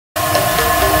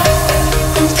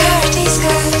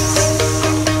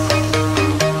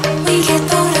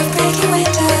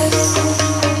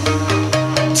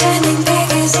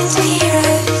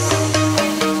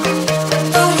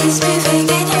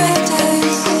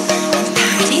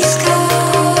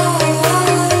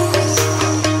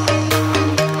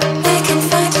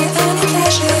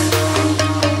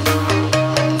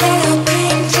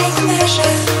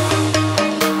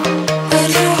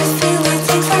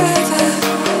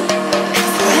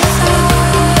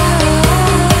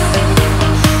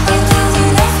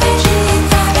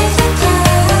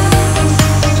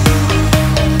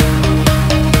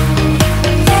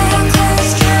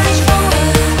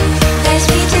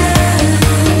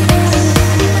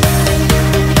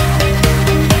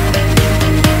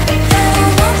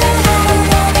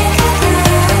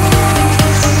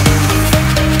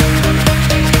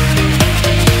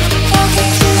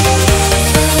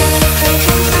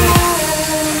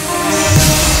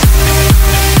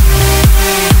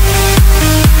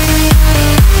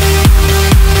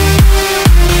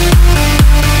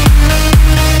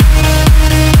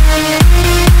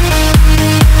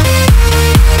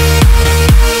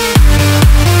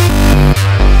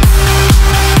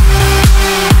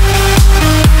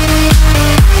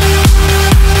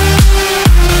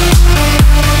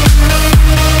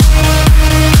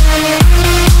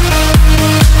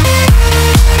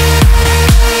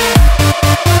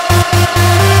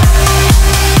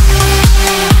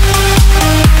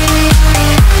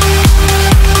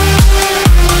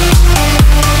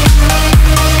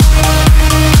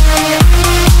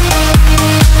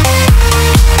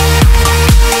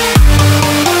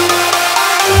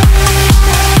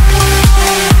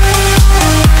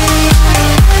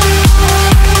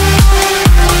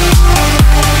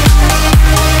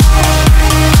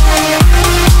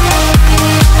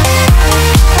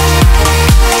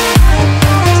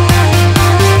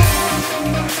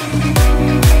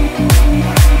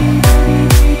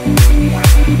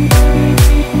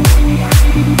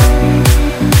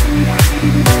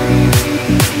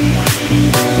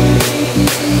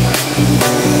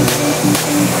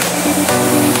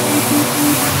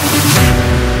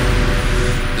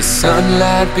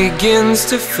Sunlight begins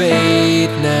to fade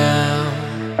now,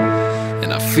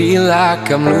 and I feel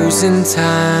like I'm losing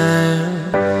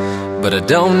time, but I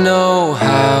don't know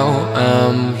how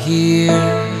I'm here.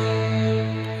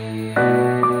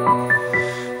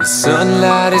 The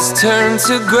sunlight has turned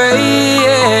to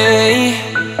gray,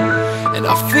 and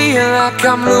I feel like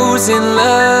I'm losing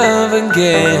love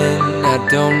again. I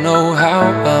don't know how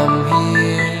I'm here.